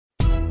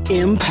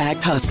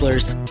Impact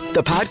Hustlers,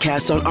 the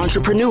podcast on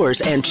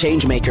entrepreneurs and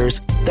change makers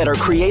that are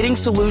creating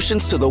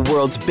solutions to the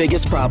world's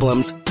biggest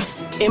problems.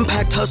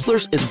 Impact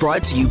Hustlers is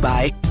brought to you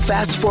by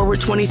Fast Forward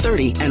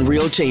 2030 and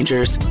Real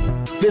Changers.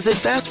 Visit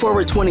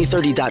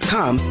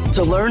fastforward2030.com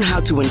to learn how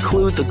to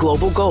include the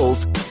global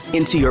goals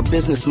into your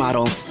business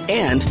model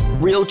and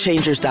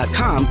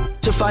realchangers.com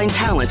to find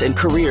talent and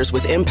careers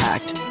with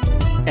impact.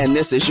 And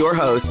this is your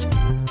host,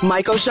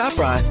 Michael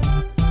Shafroth.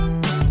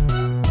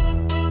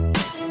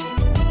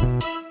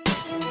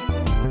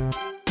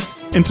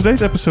 In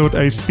today's episode,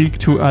 I speak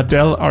to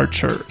Adele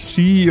Archer,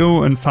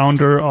 CEO and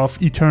founder of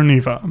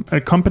Eterniva, a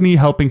company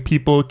helping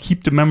people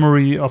keep the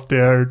memory of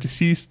their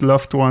deceased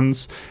loved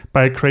ones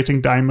by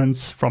creating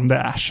diamonds from their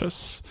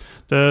ashes.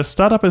 The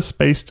startup is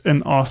based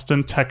in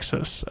Austin,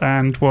 Texas,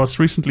 and was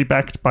recently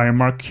backed by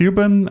Mark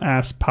Cuban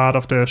as part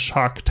of the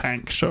Shark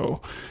Tank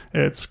show.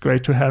 It's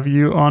great to have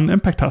you on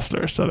Impact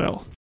Hustlers,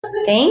 Adele.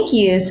 Thank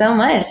you so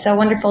much. So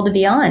wonderful to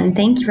be on.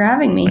 Thank you for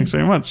having me. Thanks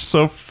very much.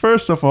 So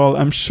first of all,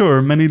 I'm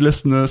sure many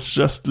listeners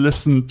just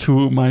listened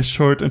to my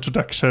short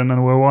introduction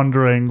and were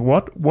wondering,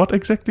 what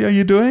exactly are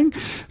you doing?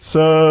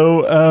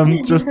 So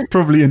just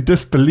probably in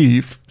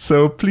disbelief.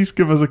 So please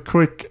give us a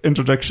quick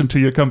introduction to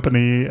your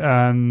company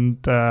and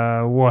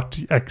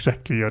what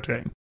exactly you're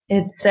doing.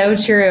 It's so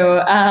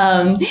true.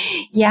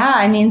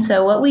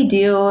 So what we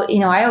do,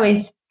 I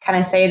always kind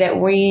of say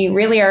that we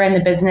really are in the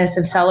business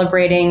of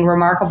celebrating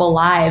remarkable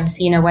lives,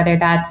 whether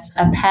that's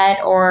a pet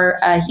or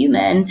a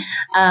human,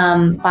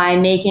 by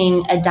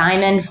making a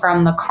diamond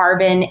from the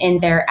carbon in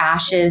their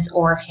ashes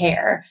or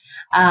hair.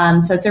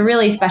 So it's a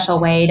really special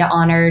way to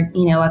honor,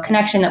 a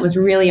connection that was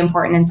really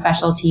important and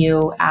special to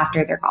you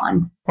after they're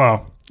gone.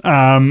 Wow.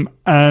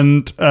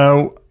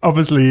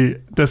 Obviously,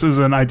 this is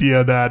an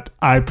idea that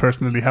I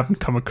personally haven't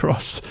come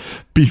across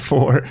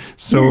before.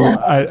 So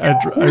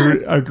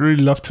I'd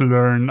really love to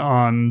learn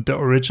on the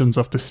origins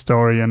of the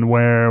story and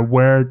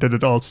where did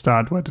it all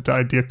start? Where did the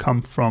idea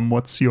come from?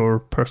 What's your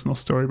personal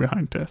story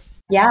behind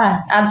this?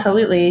 Yeah,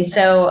 absolutely.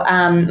 So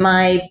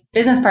my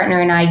business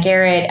partner and I,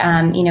 Garrett,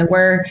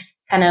 we're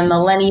kind of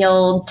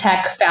millennial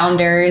tech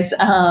founders.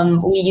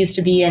 We used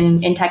to be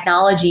in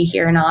technology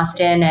here in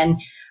Austin,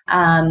 and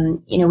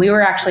we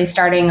were actually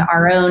starting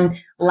our own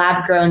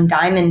lab-grown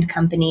diamond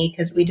company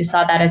because we just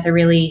saw that as a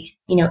really,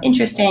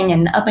 interesting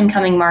and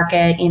up-and-coming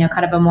market,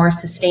 kind of a more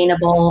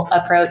sustainable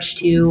approach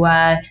to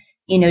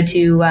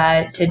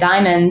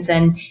diamonds.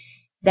 And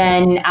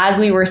then as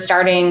we were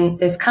starting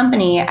this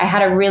company, I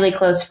had a really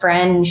close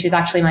friend, and she was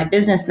actually my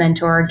business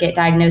mentor, get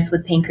diagnosed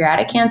with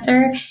pancreatic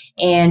cancer,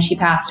 and she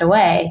passed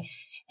away.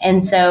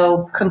 And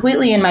so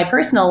completely in my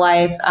personal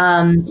life,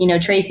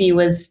 Tracy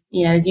was,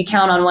 if you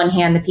count on one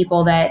hand the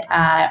people that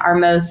are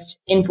most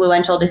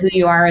influential to who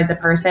you are as a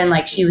person,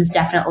 like she was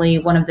definitely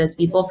one of those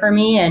people for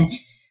me. And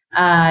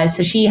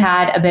so she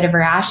had a bit of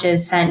her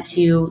ashes sent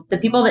to the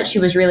people that she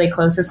was really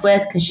closest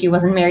with because she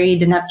wasn't married,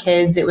 didn't have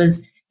kids. It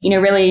was,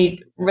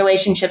 really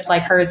relationships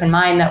like hers and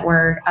mine that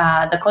were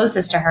the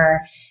closest to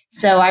her.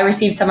 So I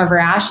received some of her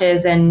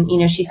ashes and,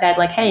 she said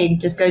like, hey,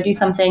 just go do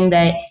something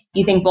that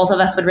you think both of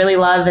us would really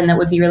love and that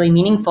would be really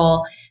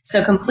meaningful.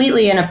 So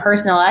completely in a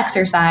personal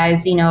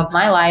exercise, of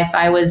my life,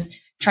 I was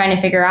trying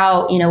to figure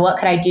out, what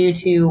could I do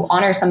to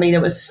honor somebody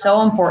that was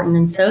so important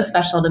and so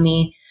special to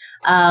me.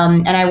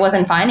 And I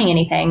wasn't finding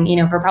anything,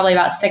 for probably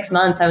about 6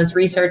 months, I was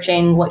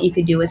researching what you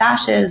could do with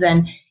ashes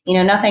and,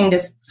 nothing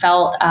just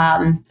felt,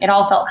 it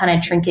all felt kind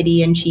of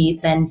trinkety and cheap.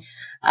 And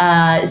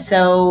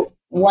so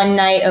one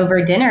night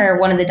over dinner,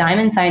 one of the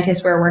diamond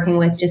scientists we were working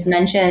with just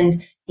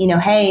mentioned,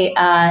 hey,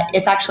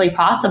 it's actually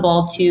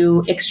possible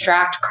to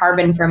extract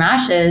carbon from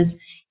ashes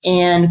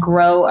and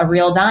grow a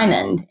real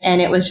diamond.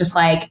 And it was just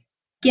like,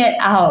 get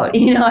out.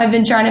 I've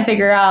been trying to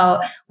figure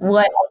out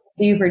what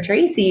I do for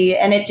Tracy.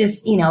 And it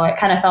just, it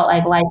kind of felt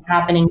like life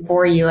happening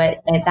for you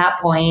at that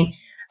point.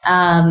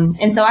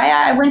 And so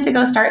I went to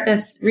go start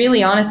this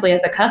really honestly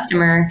as a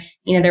customer.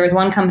 There was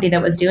one company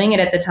that was doing it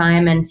at the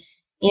time. And,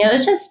 it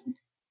was just,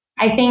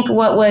 I think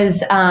what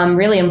was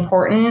really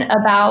important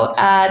about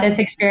this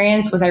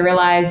experience was I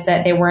realized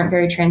that they weren't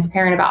very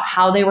transparent about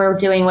how they were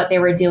doing what they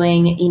were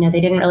doing.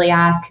 They didn't really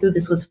ask who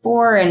this was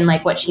for and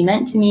like what she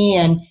meant to me.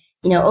 And,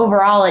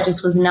 overall, it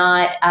just was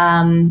not,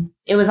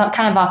 it was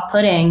kind of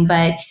off-putting.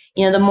 But,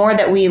 the more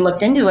that we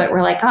looked into it,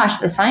 we're like, gosh,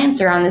 the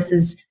science around this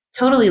is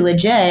totally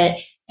legit.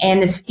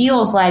 And this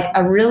feels like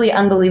a really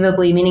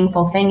unbelievably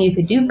meaningful thing you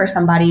could do for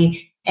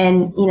somebody.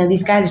 And,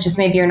 these guys just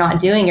maybe are not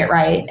doing it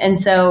right. And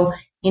so,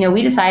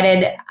 we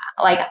decided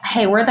like,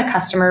 hey, we're the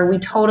customer. We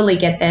totally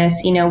get this.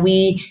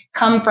 We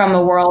come from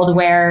a world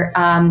where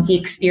the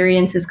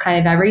experience is kind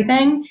of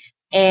everything.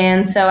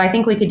 And so I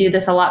think we could do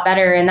this a lot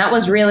better. And that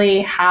was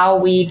really how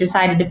we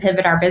decided to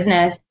pivot our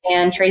business.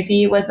 And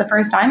Tracy was the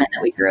first diamond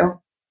that we grew.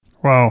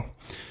 Wow.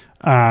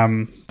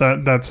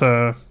 That's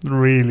a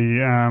really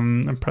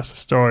impressive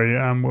story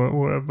and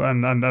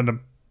a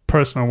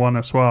personal one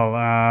as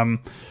well.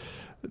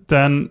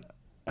 Then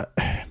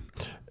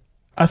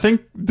I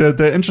think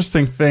the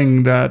interesting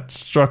thing that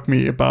struck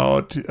me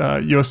about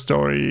your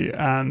story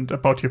and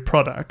about your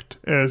product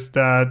is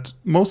that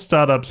most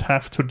startups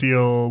have to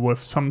deal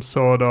with some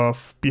sort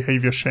of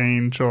behavior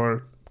change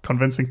or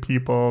convincing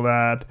people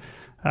that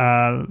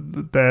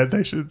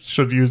they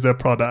should use their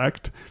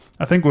product.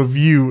 I think with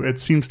you, it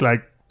seems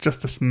like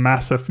just this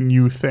massive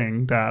new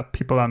thing that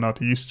people are not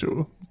used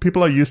to.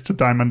 People are used to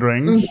diamond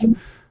rings.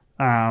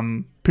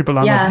 Mm-hmm. People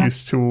are not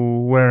used to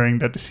wearing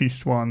the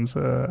deceased ones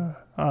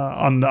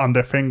on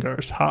their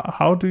fingers.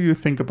 How do you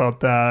think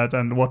about that,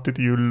 and what did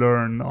you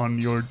learn on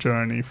your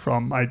journey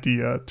from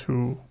idea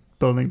to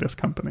building this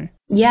company?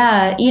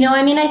 Yeah,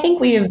 I think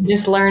we've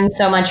just learned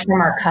so much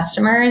from our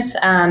customers.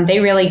 They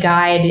really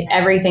guide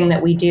everything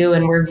that we do,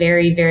 and we're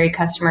very, very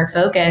customer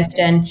focused.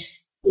 And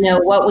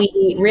what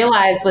we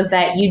realized was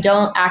that you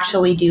don't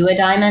actually do a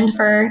diamond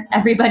for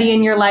everybody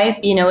in your life.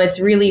 It's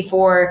really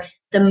for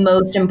the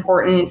most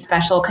important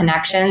special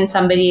connection,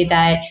 somebody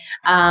that,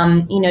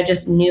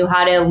 just knew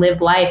how to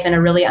live life in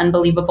a really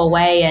unbelievable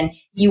way. And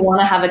you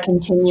want to have a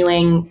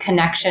continuing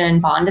connection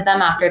and bond to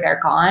them after they're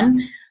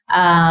gone.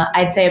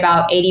 I'd say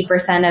about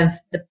 80% of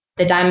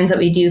the diamonds that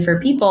we do for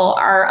people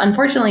are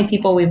unfortunately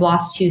people we've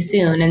lost too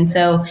soon. And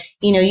so,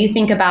 you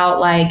think about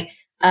like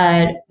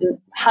a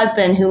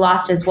husband who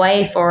lost his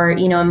wife, or,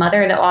 a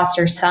mother that lost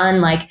her son,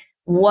 like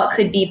what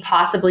could be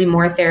possibly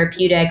more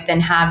therapeutic than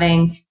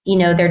having,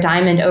 their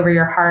diamond over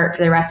your heart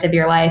for the rest of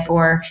your life,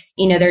 or,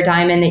 their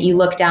diamond that you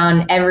look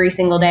down every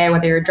single day,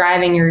 whether you're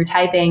driving or you're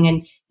typing,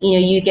 and,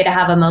 you get to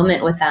have a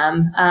moment with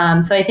them.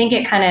 So I think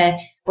it kind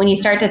of, when you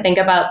start to think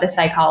about the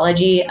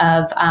psychology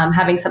of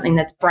having something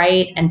that's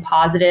bright and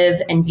positive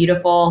and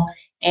beautiful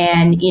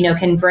and,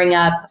 can bring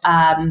up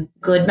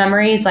good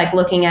memories, like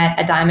looking at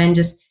a diamond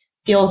just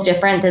feels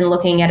different than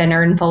looking at an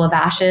urn full of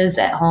ashes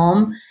at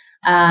home.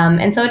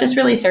 And so it just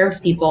really serves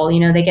people.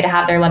 They get to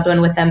have their loved one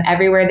with them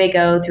everywhere they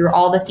go, through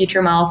all the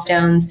future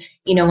milestones,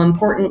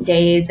 important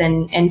days,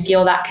 and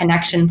feel that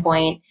connection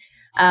point.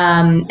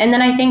 And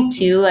then I think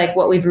too, like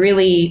what we've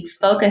really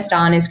focused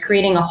on is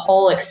creating a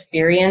whole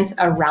experience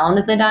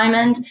around the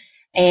diamond.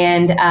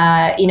 And,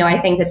 I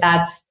think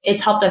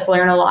it's helped us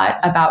learn a lot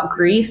about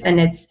grief, and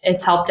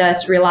it's helped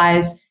us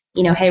realize,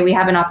 hey, we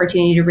have an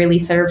opportunity to really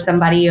serve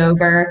somebody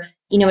over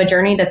a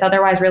journey that's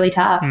otherwise really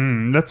tough.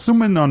 Let's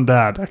zoom in on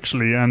that,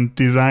 actually, and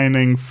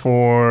designing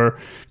for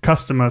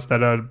customers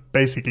that are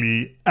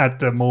basically at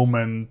the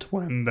moment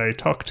when they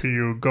talk to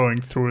you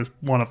going through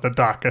one of the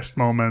darkest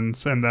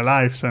moments in their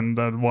lives and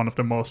one of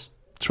the most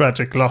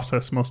tragic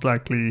losses, most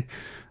likely,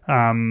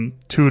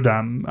 to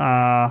them.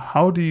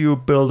 How do you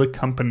build a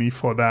company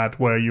for that,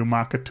 where you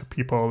market to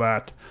people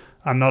that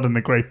are not in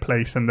a great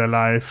place in their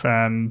life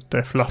and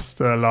they've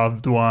lost a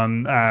loved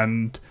one,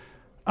 and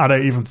are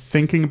they even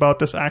thinking about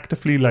this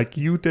actively like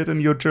you did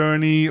in your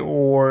journey?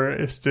 Or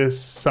is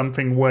this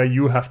something where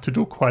you have to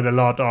do quite a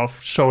lot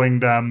of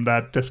showing them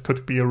that this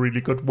could be a really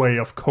good way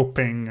of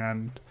coping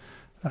and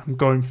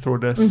going through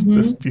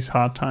these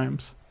hard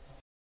times?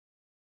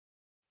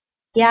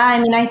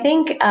 Yeah, I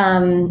think,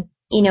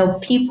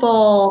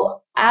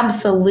 people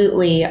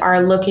absolutely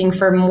are looking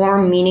for more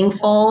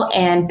meaningful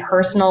and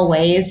personal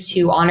ways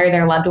to honor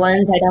their loved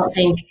ones. I don't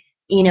think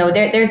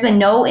there's been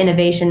no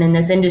innovation in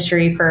this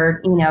industry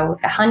for,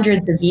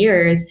 hundreds of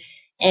years.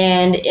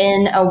 And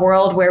in a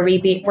world where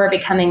we're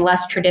becoming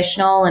less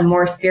traditional and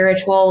more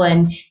spiritual,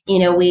 and,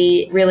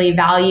 we really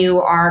value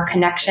our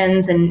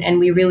connections, and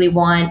we really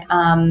want,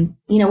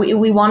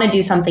 we want to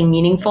do something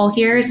meaningful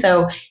here.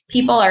 So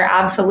people are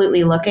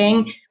absolutely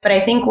looking. But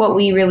I think what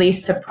we really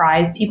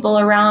surprise people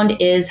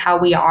around is how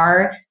we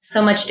are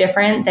so much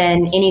different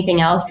than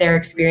anything else they're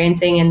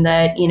experiencing in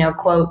the,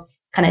 quote,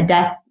 kind of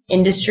death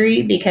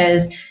industry,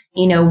 because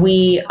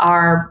we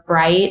are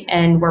bright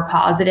and we're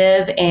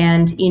positive,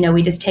 and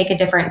we just take a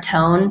different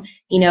tone.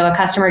 A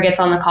customer gets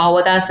on the call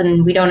with us,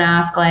 and we don't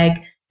ask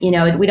like, we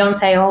don't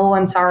say, oh,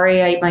 I'm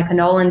sorry, my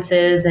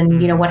condolences,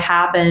 and what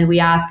happened. We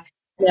ask,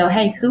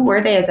 hey, who were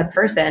they as a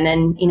person?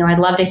 And I'd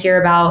love to hear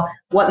about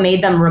what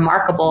made them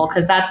remarkable,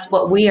 because that's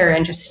what we are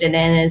interested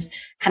in, is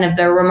kind of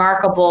the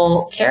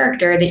remarkable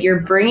character that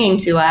you're bringing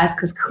to us,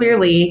 because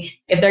clearly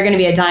if they're going to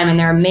be a diamond,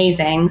 they're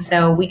amazing.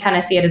 So we kind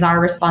of see it as our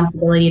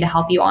responsibility to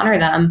help you honor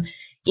them.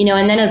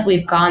 And then as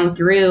we've gone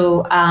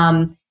through,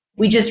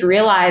 we just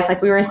realized,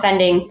 like, we were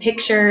sending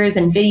pictures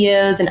and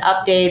videos and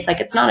updates.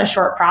 Like, it's not a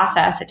short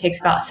process. It takes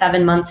about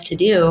 7 months to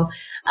do.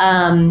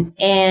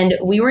 And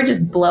we were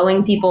just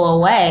blowing people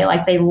away.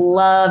 Like, they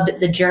loved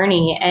the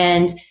journey.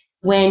 And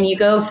when you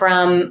go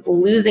from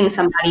losing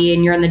somebody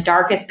and you're in the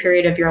darkest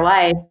period of your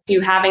life to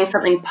having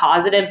something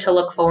positive to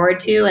look forward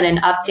to, and an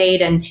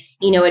update, and,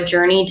 a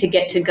journey to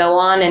get to go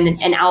on, and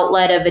an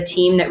outlet of a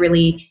team that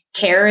really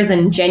cares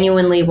and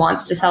genuinely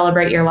wants to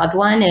celebrate your loved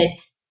one,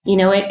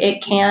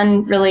 it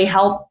can really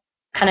help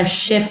kind of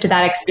shift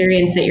that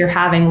experience that you're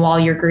having while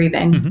you're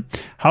grieving. Mm-hmm.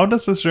 How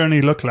does this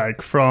journey look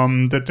like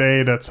from the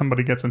day that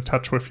somebody gets in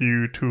touch with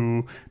you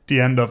to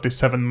the end of the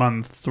 7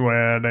 months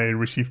where they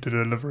receive the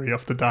delivery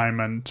of the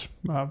diamond?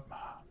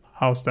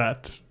 How's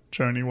that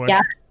journey working?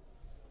 Yeah.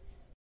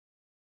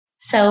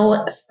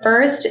 So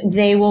first,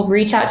 they will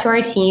reach out to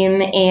our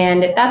team,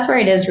 and that's where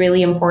it is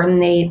really important.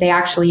 They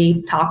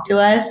actually talk to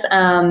us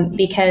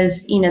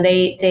because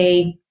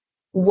they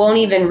won't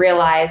even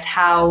realize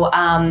how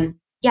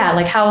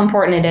how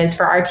important it is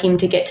for our team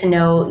to get to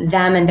know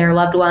them and their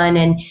loved one,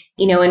 and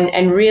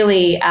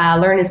really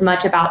learn as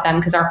much about them,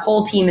 because our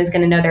whole team is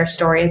going to know their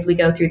story as we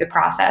go through the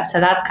process. So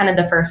that's kind of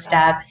the first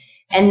step,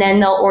 and then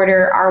they'll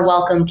order our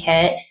welcome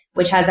kit,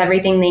 which has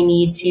everything they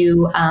need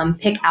to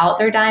pick out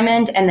their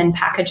diamond and then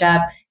package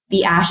up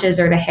the ashes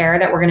or the hair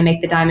that we're going to make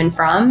the diamond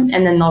from.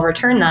 And then they'll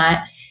return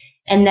that.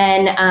 And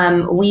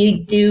then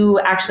we do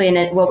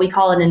actually what we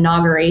call an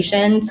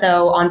inauguration.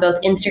 So on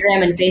both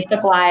Instagram and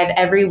Facebook Live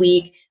every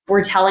week,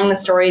 we're telling the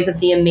stories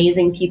of the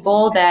amazing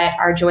people that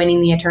are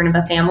joining the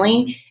Eterneva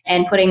family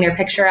and putting their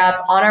picture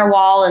up on our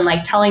wall and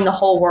like telling the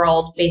whole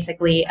world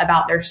basically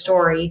about their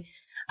story.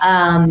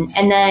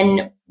 And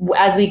then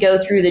as we go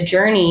through the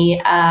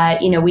journey,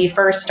 we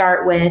first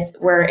start with,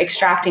 we're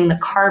extracting the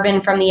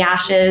carbon from the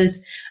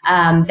ashes.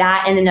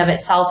 That in and of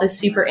itself is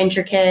super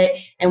intricate,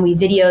 and we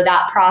video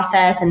that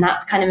process. And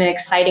that's kind of an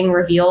exciting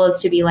reveal,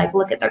 is to be like,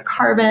 look at their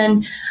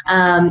carbon.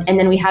 And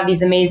then we have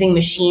these amazing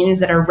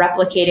machines that are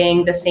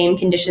replicating the same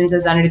conditions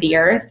as under the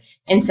earth.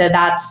 And so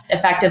that's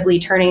effectively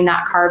turning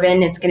that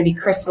carbon. It's going to be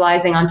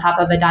crystallizing on top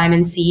of a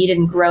diamond seed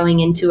and growing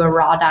into a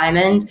raw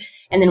diamond.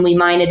 And then we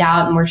mine it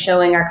out, and we're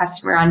showing our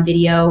customer on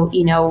video,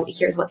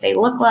 here's what they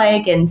look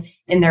like and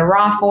in their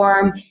raw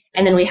form.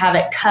 And then we have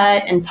it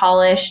cut and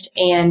polished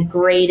and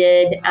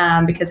graded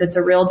because it's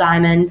a real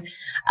diamond.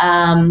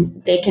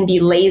 They can be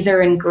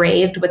laser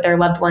engraved with their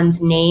loved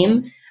one's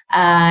name.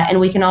 And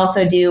we can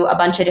also do a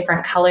bunch of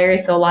different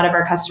colors. So a lot of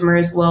our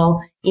customers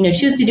will,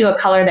 choose to do a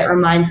color that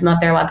reminds them of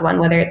their loved one,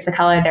 whether it's the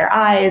color of their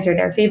eyes or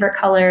their favorite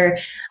color,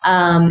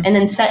 and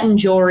then set in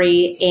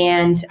jewelry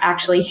and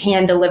actually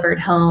hand delivered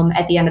home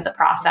at the end of the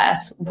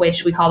process,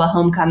 which we call a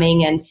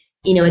homecoming. And,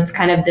 it's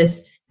kind of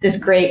this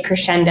great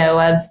crescendo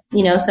of,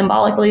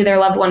 symbolically their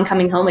loved one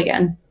coming home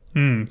again.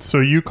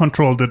 So you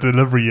control the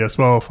delivery as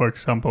well, for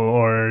example,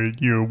 or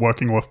you're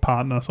working with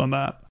partners on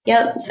that?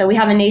 Yep. So we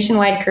have a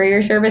nationwide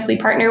courier service we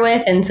partner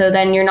with. And so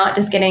then you're not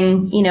just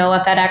getting, a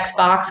FedEx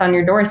box on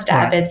your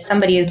doorstep. Right. It's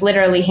somebody is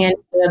literally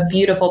handing a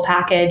beautiful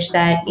package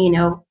that,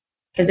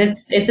 because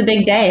it's a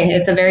big day.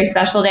 It's a very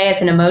special day.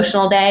 It's an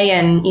emotional day.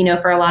 And,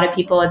 for a lot of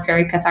people, it's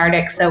very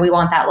cathartic. So we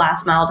want that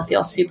last mile to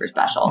feel super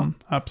special.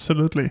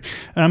 Absolutely.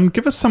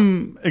 Give us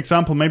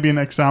maybe an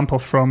example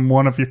from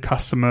one of your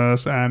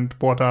customers, and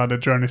what are the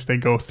journeys they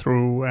go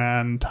through,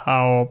 and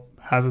how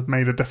has it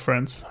made a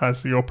difference?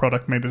 Has your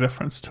product made a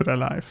difference to their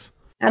lives?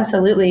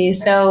 Absolutely.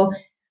 So,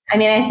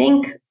 I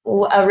think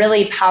a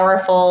really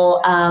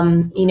powerful,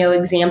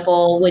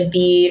 example would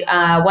be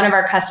one of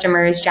our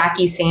customers,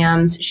 Jackie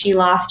Sams. She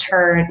lost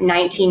her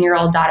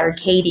 19-year-old daughter,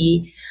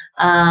 Katie.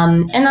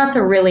 And that's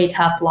a really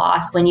tough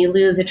loss when you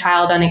lose a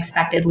child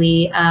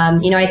unexpectedly.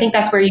 I think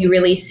that's where you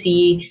really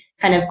see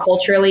kind of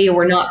culturally,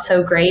 we're not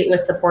so great with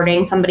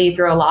supporting somebody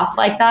through a loss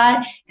like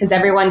that, because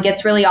everyone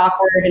gets really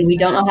awkward and we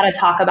don't know how to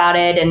talk about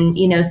it. And,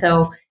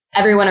 so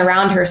everyone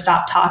around her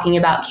stopped talking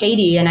about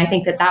Katie. And I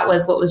think that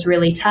was what was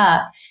really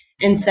tough.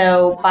 And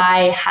so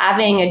by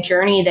having a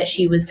journey that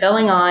she was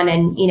going on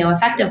and,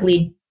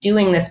 effectively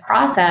doing this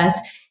process,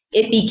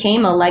 it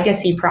became a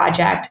legacy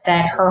project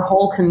that her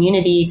whole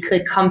community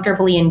could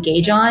comfortably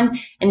engage on.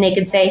 And they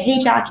could say, hey,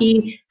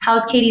 Jackie,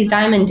 how's Katie's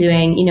diamond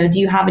doing? Do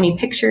you have any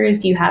pictures?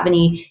 Do you have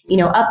any,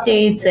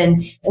 updates?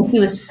 And she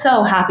was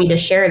so happy to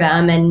share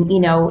them. And,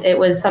 it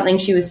was something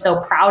she was so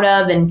proud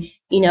of. And,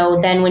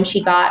 then when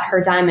she got her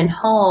diamond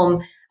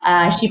home,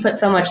 she put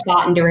so much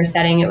thought into her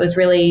setting. It was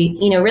really,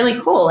 really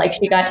cool. Like,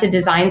 she got to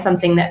design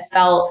something that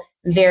felt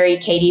very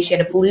Katie. She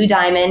had a blue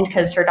diamond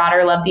because her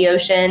daughter loved the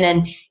ocean.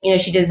 And,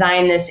 she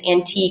designed this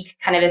antique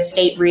kind of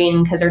estate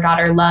ring because her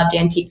daughter loved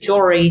antique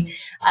jewelry.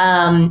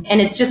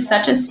 And it's just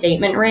such a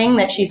statement ring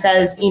that she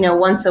says,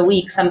 once a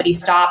week, somebody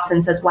stops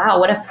and says, wow,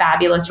 what a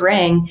fabulous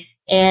ring.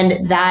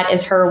 And that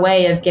is her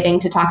way of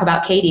getting to talk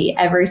about Katie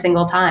every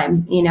single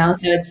time,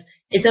 so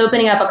it's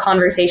opening up a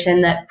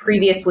conversation that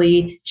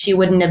previously she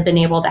wouldn't have been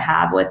able to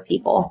have with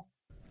people.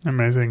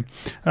 Amazing.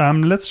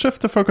 Let's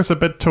shift the focus a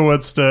bit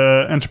towards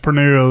the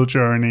entrepreneurial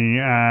journey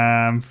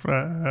and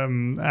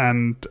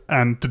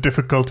the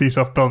difficulties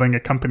of building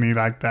a company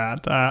like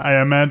that. I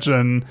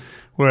imagine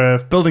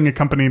with building a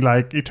company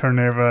like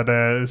Eterneva,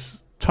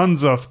 there's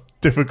tons of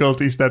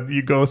difficulties that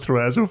you go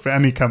through as with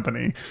any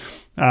company.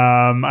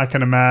 I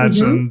can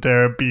imagine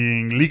there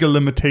being legal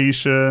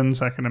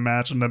limitations. I can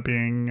imagine there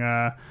being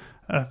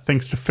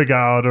things to figure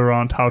out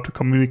around how to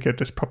communicate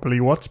this properly.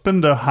 What's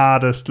been the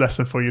hardest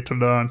lesson for you to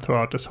learn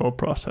throughout this whole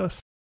process?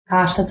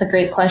 Gosh, that's a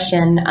great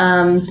question.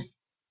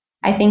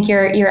 I think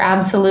you're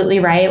absolutely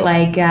right.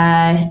 Like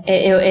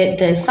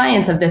the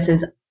science of this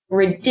is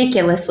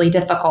ridiculously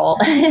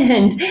difficult,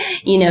 and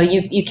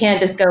you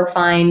can't just go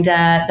find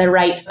the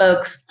right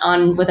folks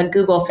with a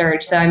Google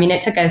search. So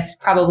it took us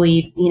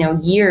probably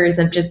years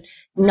of just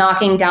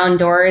knocking down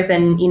doors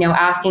and,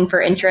 asking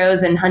for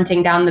intros and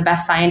hunting down the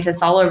best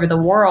scientists all over the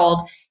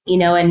world,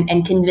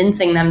 and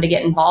convincing them to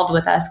get involved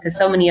with us, because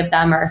so many of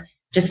them are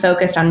just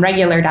focused on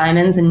regular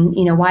diamonds and,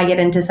 why get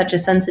into such a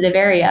sensitive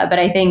area? But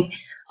I think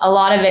a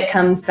lot of it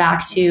comes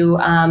back to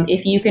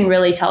if you can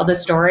really tell the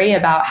story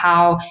about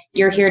how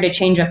you're here to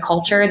change a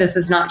culture. This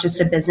is not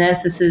just a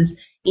business. This is,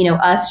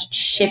 us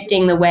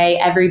shifting the way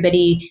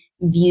everybody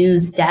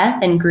views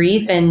death and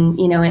grief, and,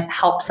 it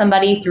helps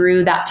somebody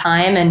through that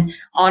time and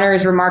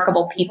honors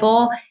remarkable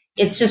people.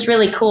 It's just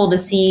really cool to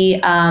see,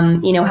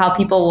 how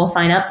people will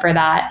sign up for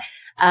that.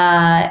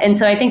 And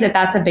so I think that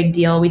that's a big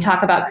deal. We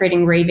talk about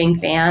creating raving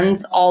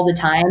fans all the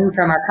time,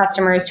 from our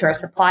customers to our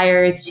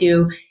suppliers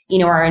to,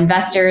 our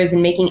investors,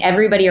 and making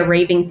everybody a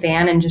raving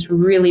fan and just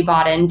really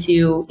bought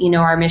into,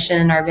 our mission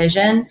and our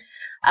vision.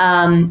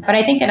 But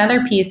I think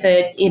another piece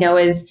that,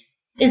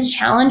 is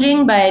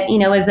challenging, but,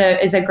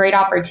 is a great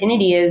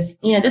opportunity is,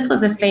 this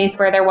was a space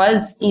where there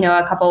was,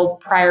 a couple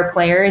prior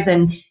players,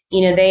 and,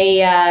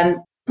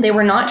 they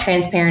were not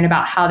transparent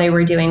about how they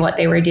were doing what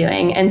they were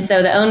doing. And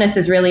so the onus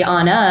is really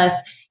on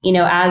us,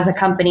 as a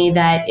company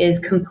that is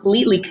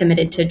completely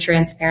committed to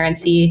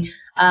transparency,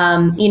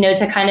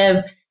 to kind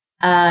of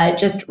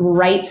just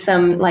write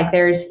some, like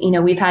there's,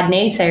 we've had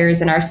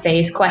naysayers in our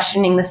space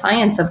questioning the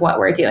science of what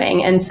we're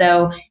doing. And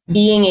so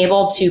being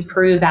able to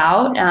prove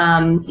out,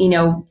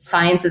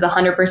 science is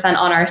 100%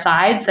 on our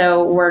side.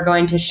 So we're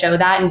going to show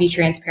that and be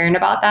transparent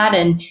about that,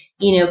 and,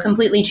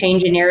 completely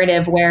change a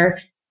narrative where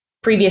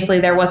previously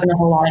there wasn't a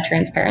whole lot of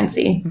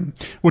transparency.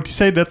 Would you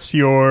say that's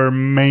your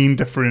main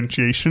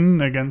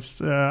differentiation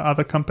against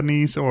other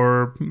companies,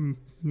 or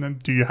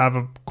do you have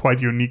a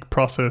quite unique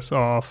process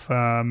of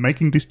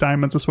making these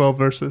diamonds as well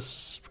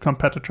versus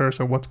competitors,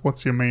 or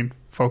what's your main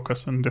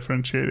focus on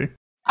differentiating?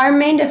 Our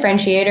main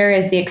differentiator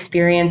is the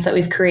experience that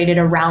we've created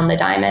around the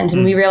diamond.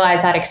 And we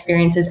realize that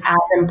experience is as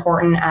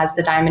important as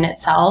the diamond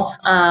itself.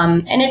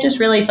 And it just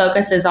really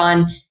focuses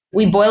on,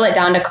 we boil it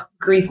down to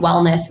grief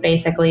wellness,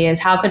 basically, is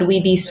how could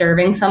we be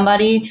serving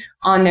somebody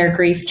on their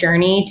grief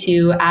journey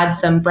to add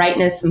some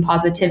brightness, some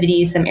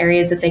positivity, some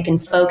areas that they can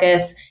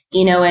focus,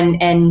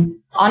 and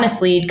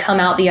honestly come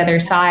out the other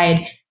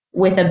side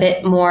with a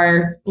bit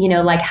more,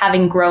 like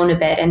having grown a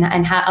bit and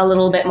a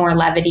little bit more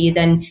levity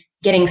than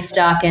getting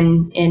stuck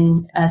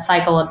in a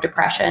cycle of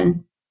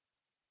depression.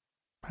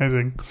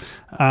 Amazing.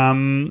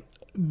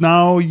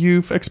 Now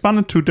you've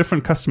expanded to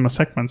different customer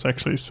segments,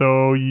 actually.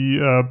 So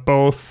you,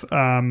 both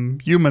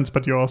humans,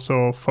 but you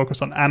also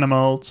focus on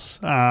animals.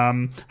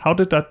 How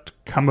did that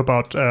come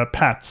about?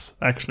 Pets,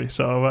 actually.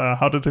 So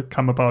how did it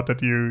come about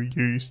that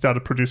you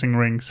started producing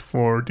rings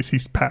for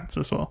deceased pets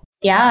as well?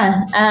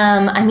 Yeah.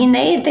 I mean,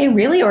 they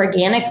really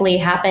organically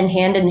happen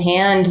hand in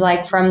hand,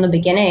 like from the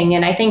beginning.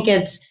 And I think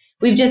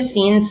we've just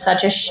seen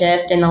such a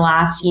shift in the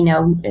last,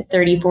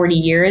 30, 40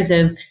 years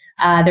of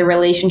the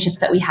relationships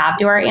that we have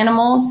to our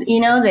animals.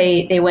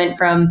 They went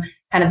from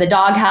kind of the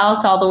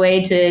doghouse all the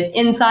way to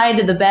inside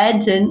to the bed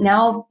to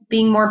now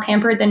being more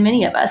pampered than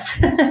many of us.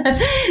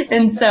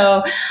 And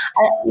so,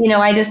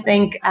 I just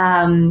think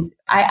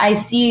I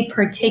see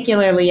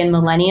particularly in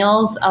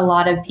millennials, a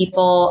lot of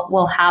people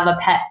will have a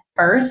pet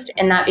first,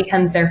 and that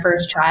becomes their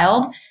first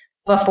child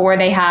before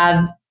they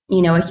have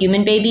a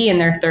human baby in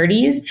their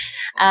 30s.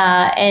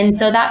 And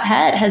so that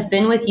pet has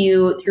been with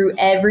you through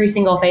every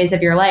single phase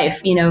of your life,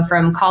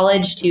 from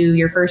college to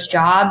your first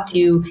job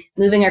to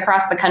moving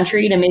across the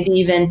country to maybe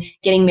even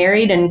getting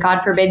married and,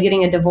 God forbid,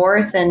 getting a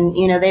divorce. And,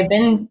 they've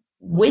been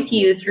with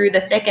you through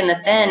the thick and the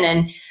thin.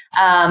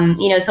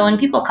 And, so when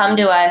people come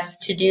to us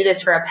to do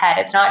this for a pet,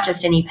 it's not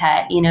just any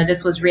pet.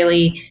 This was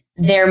really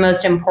their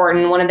most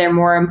important, one of their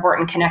more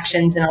important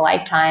connections in a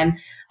lifetime.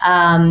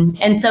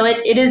 And so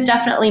it is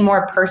definitely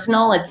more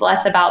personal. It's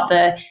less about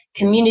the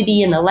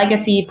community and the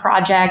legacy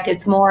project.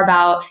 It's more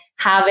about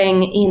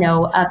having,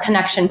 a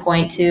connection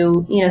point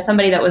to,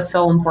 somebody that was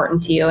so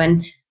important to you.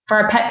 And for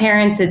our pet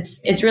parents,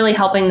 it's really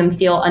helping them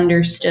feel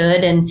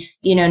understood and,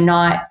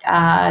 not,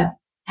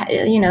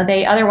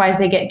 otherwise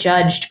they get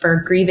judged for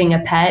grieving a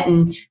pet,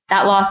 and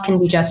that loss can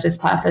be just as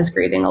tough as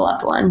grieving a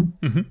loved one.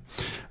 Mm-hmm.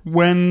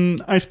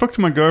 When I spoke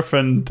to my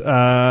girlfriend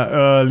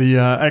earlier,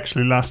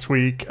 actually last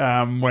week,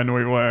 when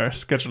we were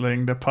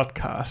scheduling the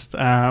podcast,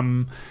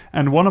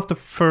 and one of the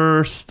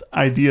first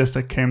ideas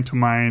that came to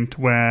mind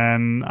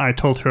when I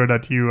told her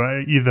that you are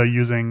either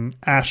using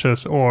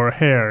ashes or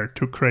hair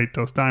to create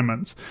those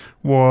diamonds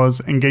was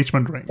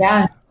engagement rings,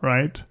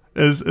 right?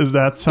 Is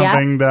that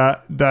something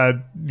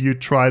that you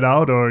tried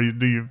out, or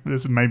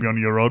is it maybe on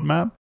your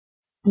roadmap?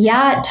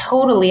 Yeah,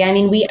 totally. I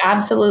mean,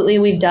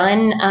 we've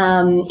done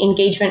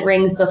engagement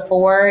rings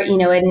before, in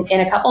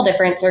a couple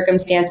different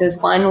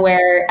circumstances. One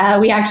where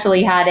we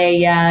actually had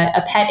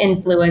a pet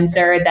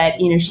influencer that,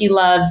 she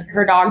loves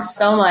her dog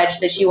so much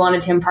that she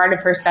wanted him part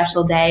of her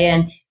special day.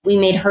 And we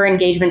made her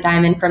engagement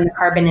diamond from the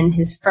carbon in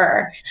his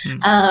fur.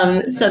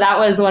 So that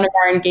was one of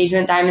our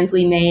engagement diamonds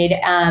we made.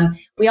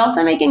 We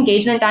also make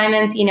engagement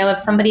diamonds, if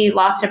somebody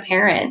lost a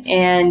parent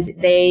and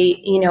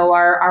they,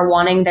 are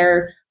wanting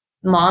their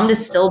mom to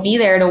still be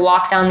there to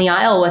walk down the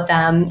aisle with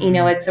them.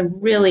 It's a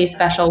really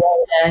special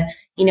way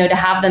to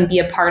have them be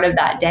a part of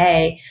that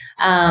day.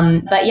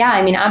 But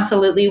yeah,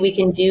 absolutely, we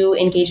can do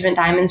engagement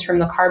diamonds from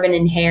the carbon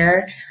in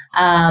hair,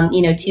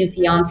 two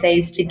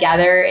fiancés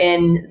together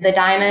in the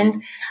diamond.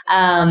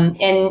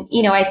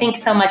 I think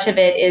so much of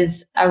it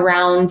is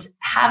around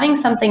having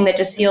something that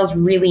just feels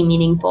really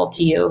meaningful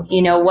to you.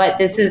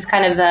 This is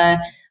kind of a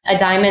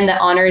diamond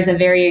that honors a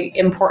very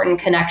important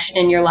connection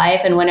in your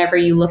life. And whenever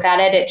you look at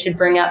it, it should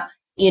bring up,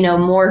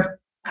 more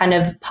kind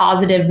of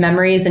positive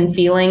memories and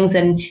feelings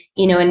and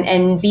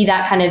be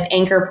that kind of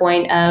anchor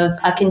point of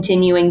a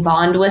continuing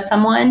bond with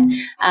someone.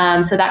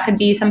 So that could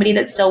be somebody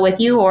that's still with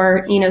you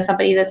or,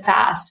 somebody that's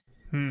passed.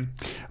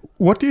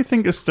 What do you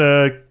think is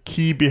the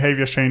key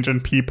behavior change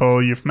in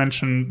people? You've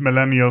mentioned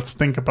millennials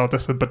think about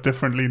this a bit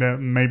differently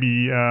than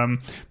maybe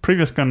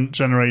previous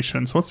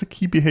generations. What's the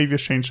key behavior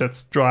change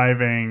that's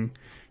driving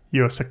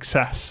your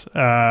success?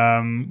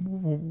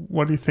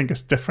 What do you think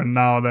is different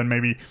now than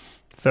maybe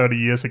 30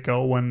 years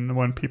ago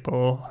when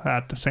people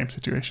had the same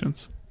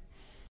situations?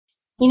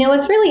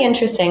 It's really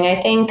interesting. I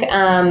think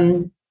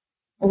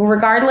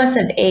regardless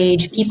of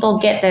age, people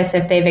get this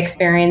if they've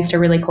experienced a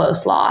really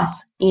close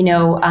loss.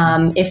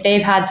 If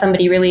they've had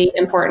somebody really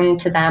important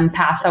to them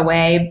pass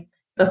away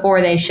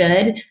before they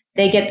should,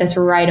 they get this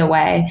right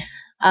away.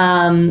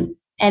 And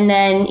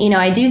then,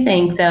 I do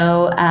think,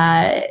 though,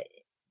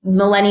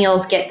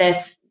 millennials get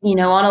this,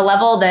 on a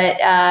level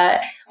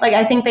that,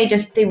 I think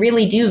they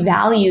really do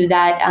value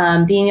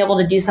that being able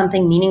to do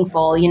something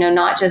meaningful,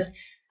 not just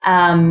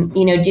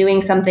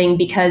doing something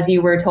because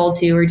you were told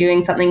to, or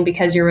doing something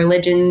because your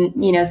religion,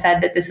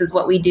 said that this is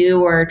what we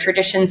do, or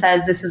tradition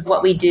says this is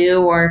what we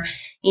do, or,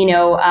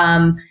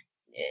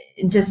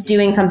 just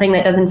doing something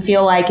that doesn't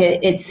feel like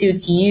it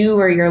suits you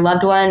or your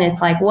loved one.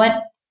 It's like,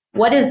 what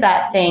is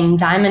that thing,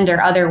 diamond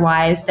or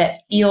otherwise, that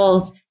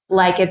feels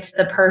like it's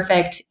the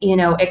perfect,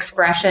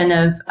 expression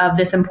of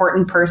this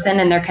important person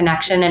and their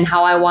connection and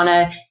how I want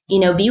to,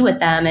 be with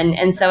them.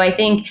 And so I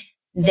think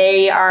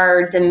they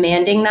are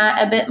demanding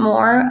that a bit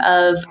more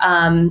of,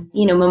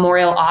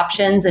 memorial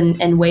options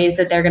and ways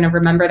that they're going to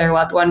remember their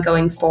loved one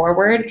going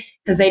forward,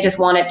 because they just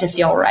want it to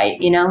feel right,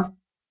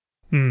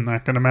 I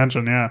can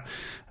imagine, yeah.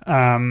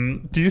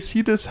 Do you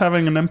see this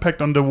having an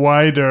impact on the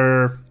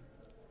wider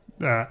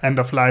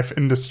end-of-life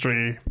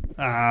industry,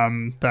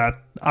 that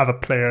other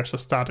players are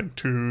starting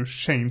to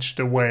change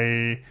the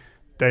way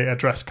they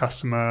address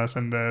customers,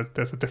 and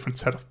there's a different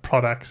set of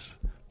products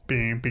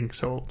being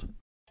sold?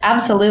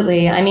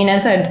 Absolutely.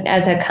 As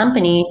a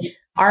company,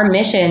 our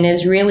mission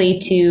is really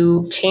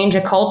to change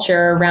a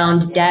culture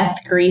around death,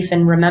 grief,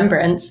 and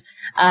remembrance.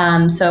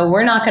 So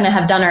we're not going to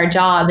have done our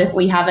job if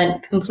we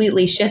haven't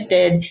completely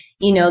shifted,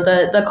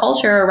 the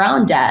culture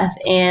around death.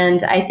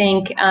 And I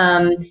think,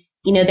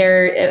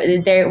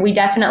 we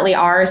definitely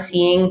are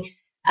seeing,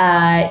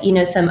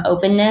 some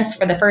openness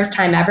for the first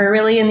time ever,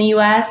 really, in the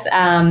U.S.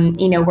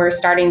 We're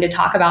starting to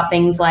talk about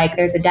things like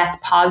there's a death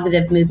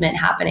positive movement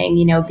happening,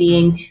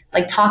 being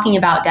like talking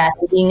about death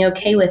and being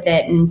okay with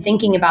it and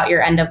thinking about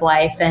your end of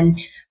life. And,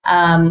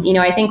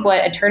 I think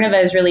what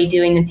Eterniva is really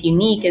doing that's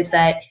unique is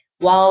that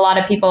while a lot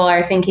of people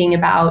are thinking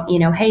about,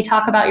 hey,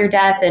 talk about your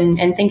death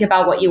and think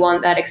about what you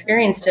want that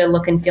experience to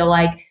look and feel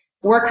like,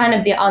 we're kind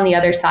of on the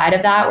other side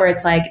of that, where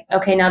it's like,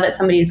 okay, now that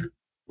somebody's,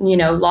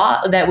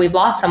 that we've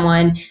lost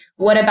someone,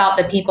 what about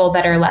the people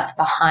that are left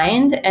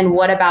behind? And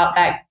what about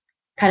that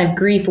kind of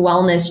grief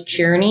wellness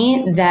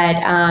journey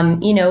that,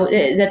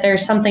 that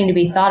there's something to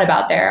be thought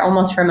about there,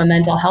 almost from a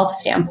mental health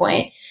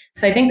standpoint.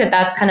 So I think that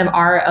that's kind of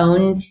our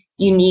own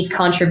unique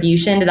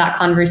contribution to that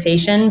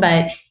conversation.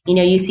 But,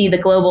 you see the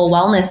Global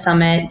Wellness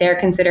Summit, they're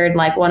considered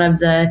like one of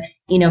the,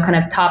 kind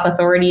of top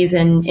authorities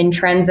in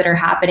trends that are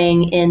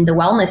happening in the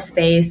wellness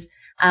space.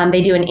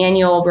 They do an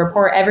annual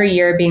report every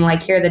year being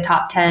like, here are the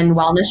top 10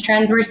 wellness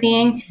trends we're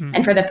seeing. Mm-hmm.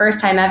 And for the first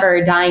time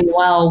ever, Dying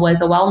Well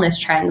was a wellness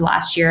trend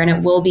last year, and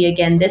it will be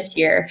again this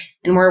year.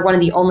 And we're one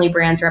of the only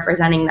brands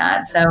representing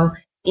that. So,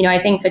 I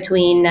think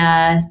between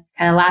kind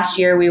of last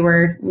year, we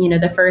were,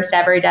 the first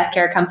ever death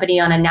care company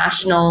on a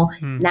national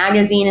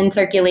magazine in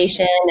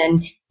circulation.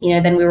 And,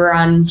 then we were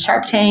on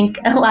Shark Tank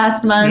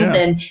last month,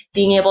 and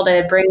being able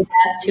to bring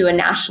death to a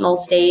national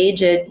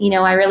stage.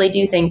 I really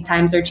do think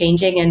times are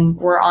changing, and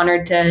we're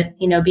honored to,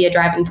 be a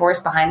driving force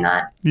behind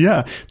that.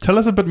 Yeah. Tell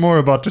us a bit more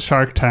about the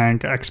Shark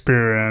Tank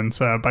experience.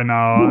 By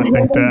now, I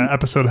think the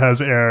episode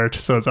has aired,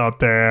 so it's out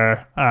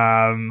there.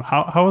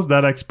 How was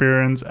that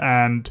experience,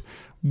 and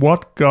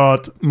what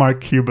got Mark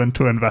Cuban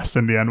to invest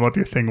in the end? What do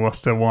you think was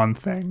the one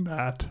thing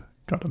that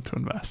got him to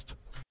invest?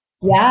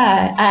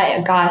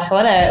 Yeah, gosh,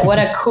 what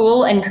a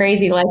cool and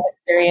crazy life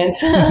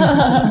experience. And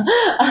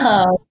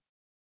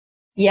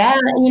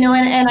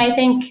I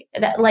think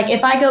that, like,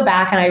 if I go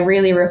back and I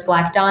really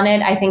reflect on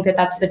it, I think that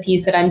that's the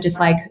piece that I'm just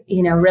like,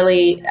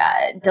 really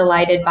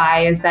delighted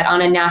by, is that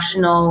on a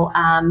national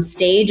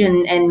stage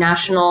and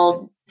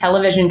national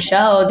television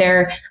show,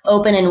 they're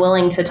open and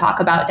willing to talk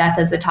about death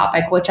as a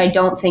topic, which I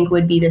don't think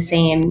would be the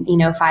same,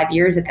 5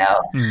 years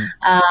ago.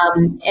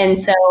 And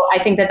so I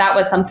think that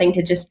was something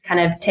to just kind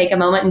of take a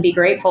moment and be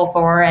grateful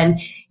for. And,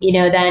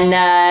 then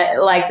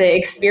like the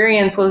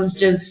experience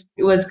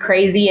was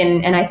crazy.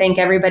 And I think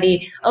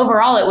everybody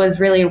overall, it was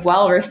really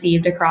well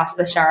received across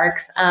the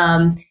Sharks.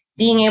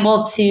 Being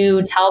able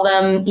to tell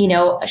them,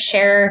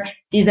 share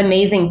these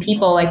amazing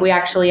people. Like we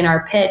actually in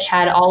our pitch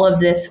had all of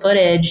this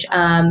footage,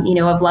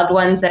 of loved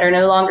ones that are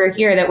no longer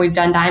here that we've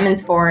done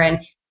diamonds for. And,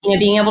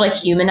 being able to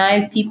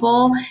humanize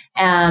people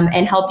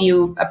and help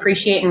you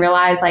appreciate and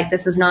realize like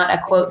this is not a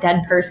quote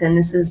dead person.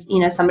 This is,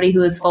 somebody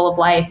who is full of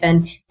life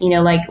and,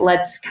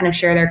 let's kind of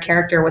share their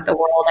character with the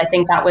world. I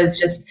think that was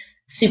just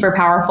super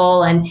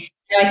powerful. And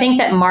I think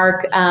that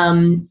Mark,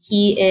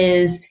 he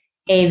is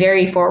a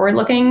very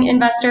forward-looking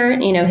investor.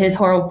 His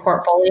whole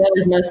portfolio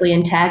is mostly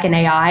in tech and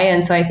AI.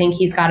 And so I think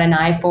he's got an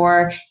eye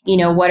for,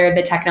 what are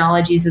the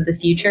technologies of the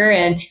future.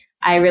 And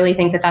I really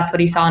think that that's what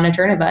he saw in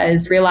Eterniva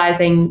is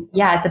realizing,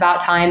 it's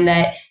about time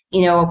that,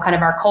 kind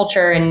of our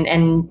culture and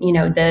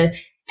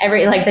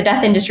the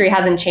death industry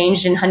hasn't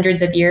changed in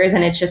hundreds of years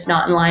and it's just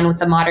not in line with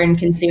the modern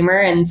consumer.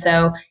 And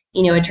so,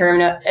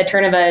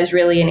 Eterniva is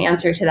really an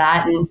answer to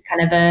that and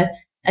kind of a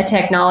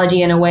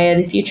technology and a way of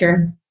the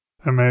future.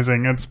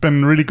 Amazing. It's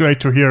been really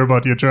great to hear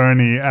about your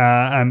journey.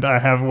 And I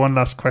have one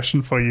last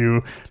question for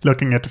you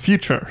looking at the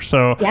future.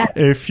 So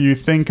if you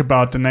think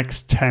about the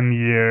next 10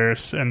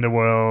 years in the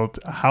world,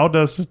 how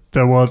does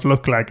the world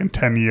look like in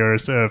 10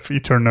 years if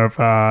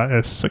Eterniva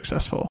is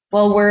successful?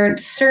 Well, we're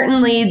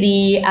certainly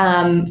the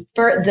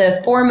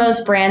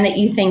foremost brand that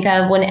you think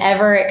of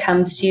whenever it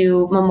comes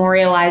to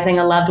memorializing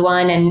a loved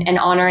one and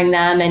honoring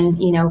them and,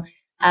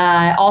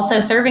 also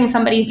serving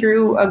somebody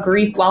through a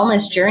grief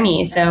wellness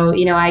journey. So,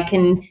 I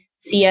can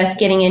see us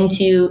getting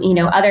into,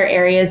 other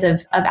areas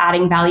of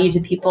adding value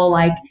to people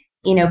like,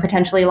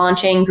 potentially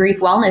launching grief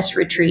wellness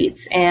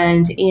retreats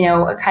and,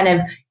 kind of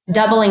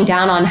doubling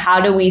down on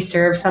how do we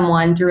serve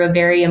someone through a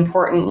very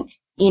important,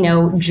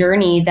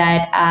 journey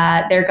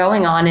that they're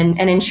going on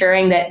and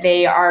ensuring that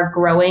they are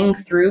growing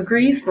through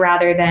grief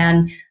rather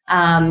than,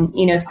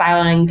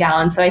 spiraling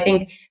down. So I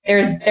think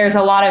there's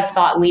a lot of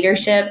thought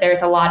leadership.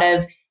 There's a lot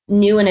of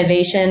new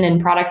innovation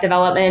and product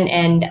development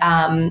and,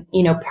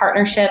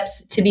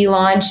 partnerships to be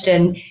launched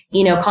and,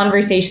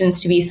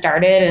 conversations to be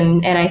started.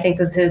 And I think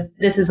that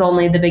this is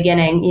only the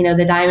beginning.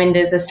 The diamond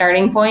is a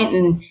starting point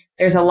and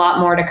there's a lot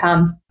more to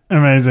come.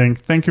 Amazing.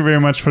 Thank you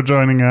very much for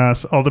joining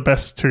us. All the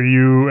best to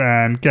you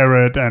and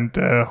Garrett and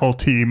the whole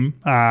team.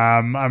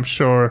 I'm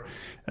sure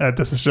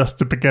this is just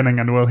the beginning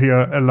and we'll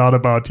hear a lot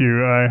about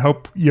you. I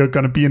hope you're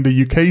going to be in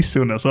the UK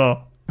soon as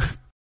well.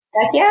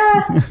 Heck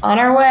yeah, on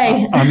our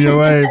way. On your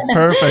way.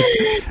 Perfect.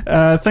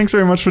 Thanks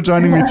very much for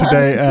joining me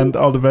today and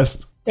all the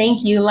best.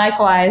 Thank you.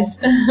 Likewise.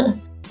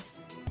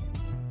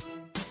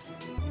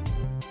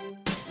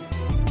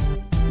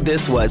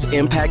 This was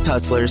Impact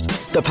Hustlers,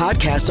 the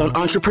podcast on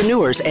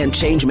entrepreneurs and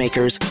change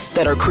makers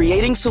that are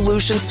creating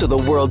solutions to the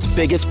world's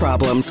biggest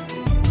problems.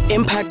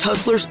 Impact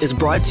Hustlers is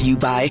brought to you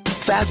by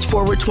Fast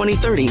Forward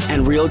 2030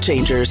 and Real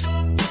Changers.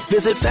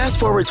 Visit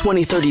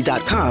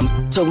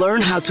fastforward2030.com to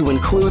learn how to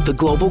include the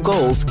global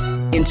goals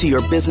into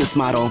your business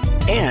model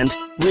and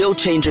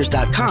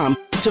realchangers.com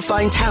to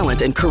find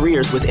talent and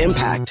careers with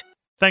impact.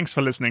 Thanks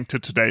for listening to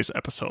today's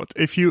episode.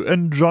 If you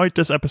enjoyed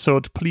this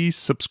episode, please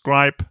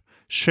subscribe,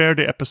 share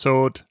the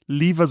episode,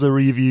 leave us a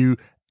review,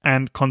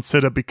 and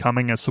consider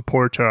becoming a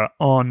supporter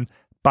on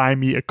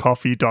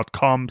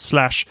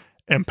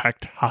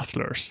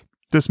buymeacoffee.com/impacthustlers.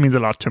 This means a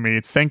lot to me.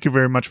 Thank you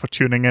very much for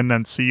tuning in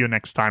and see you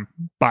next time.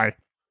 Bye.